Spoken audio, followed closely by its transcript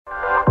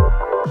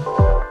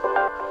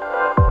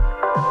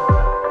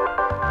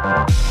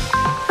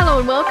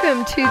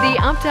Welcome to The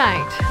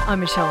Update. I'm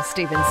Michelle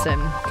Stevenson.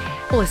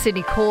 Well, a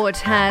Sydney court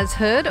has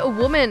heard a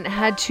woman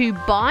had to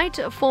bite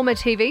former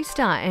TV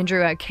star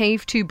Andrew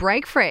O'Keefe to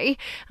break free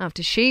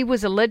after she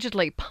was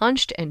allegedly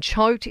punched and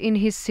choked in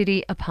his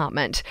city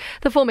apartment.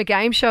 The former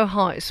game show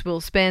host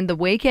will spend the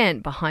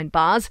weekend behind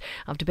bars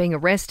after being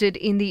arrested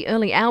in the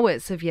early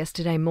hours of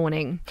yesterday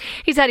morning.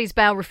 He's had his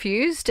bail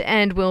refused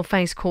and will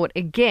face court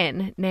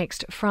again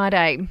next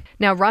Friday.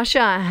 Now,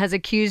 Russia has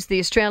accused the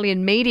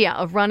Australian media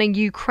of running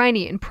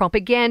Ukrainian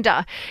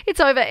propaganda. It's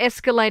over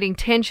escalating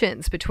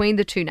tensions between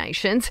the two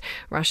nations.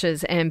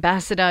 Russia's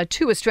ambassador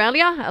to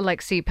Australia,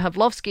 Alexei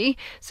Pavlovsky,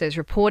 says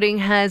reporting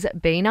has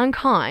been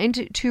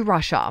unkind to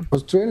Russia.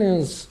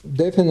 Australians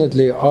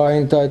definitely are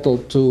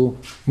entitled to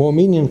more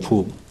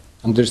meaningful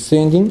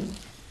understanding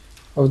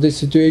of the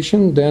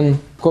situation than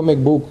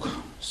comic book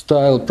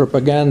style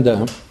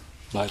propaganda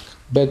like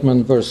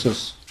Batman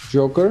versus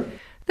Joker.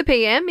 The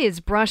PM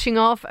is brushing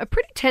off a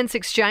pretty tense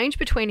exchange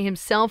between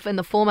himself and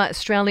the former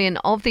Australian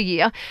of the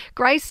Year.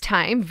 Grace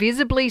Tame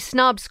visibly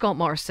snubbed Scott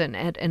Morrison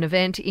at an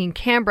event in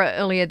Canberra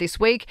earlier this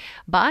week,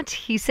 but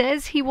he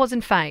says he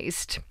wasn't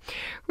fazed.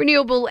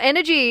 Renewable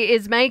energy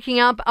is making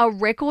up a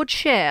record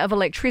share of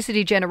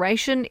electricity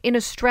generation in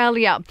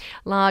Australia.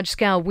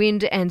 Large-scale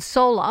wind and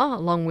solar,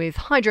 along with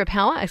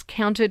hydropower,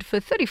 accounted for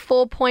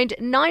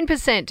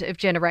 34.9% of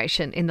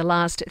generation in the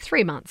last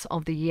 3 months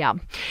of the year.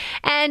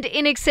 And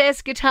In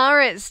Excess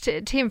guitarist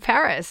Tim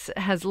Farriss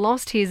has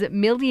lost his $1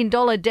 million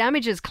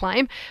damages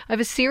claim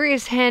over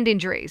serious hand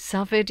injuries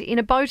suffered in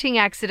a boating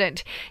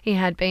accident. He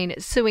had been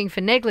suing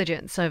for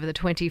negligence over the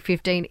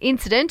 2015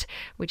 incident,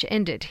 which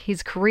ended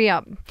his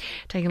career.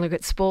 Taking a look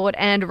at sport,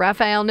 and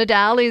Rafael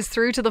Nadal is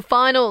through to the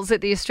finals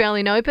at the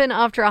Australian Open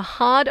after a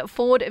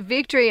hard-fought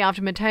victory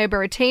after Matteo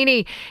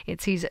Berrettini.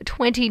 It's his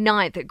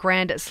 29th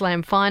Grand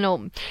Slam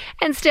final.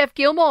 And Steph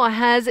Gilmore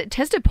has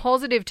tested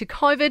positive to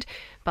COVID,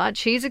 but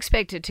she's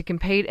expected to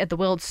compete at the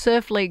World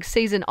Surf League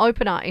season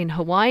opener in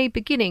Hawaii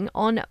beginning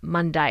on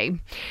Monday.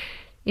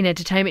 In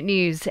entertainment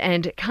news,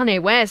 and Kanye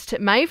West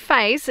may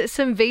face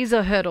some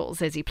visa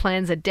hurdles as he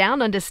plans a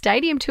Down Under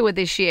stadium tour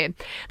this year.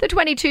 The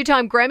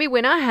 22-time Grammy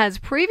winner has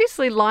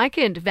previously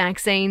likened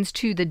vaccines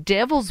to the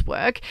devil's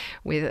work,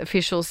 with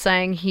officials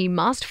saying he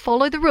must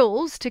follow the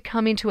rules to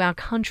come into our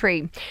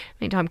country.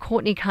 Meantime,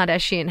 Kourtney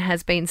Kardashian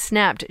has been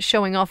snapped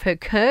showing off her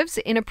curves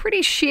in a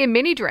pretty sheer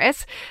mini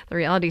dress. The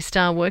reality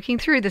star working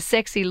through the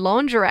sexy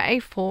lingerie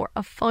for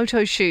a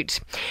photo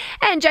shoot.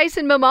 And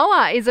Jason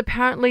Momoa is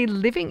apparently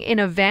living in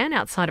a van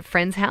outside a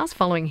friend's house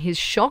following his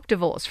shock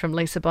divorce from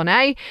Lisa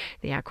Bonet,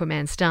 the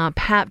Aquaman star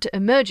papped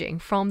emerging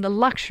from the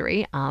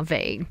luxury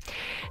RV.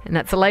 And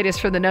that's the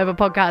latest from the Nova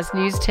Podcast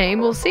news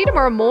team. We'll see you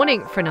tomorrow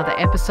morning for another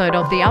episode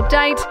of The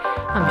Update.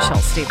 I'm Michelle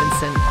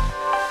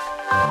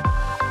Stevenson.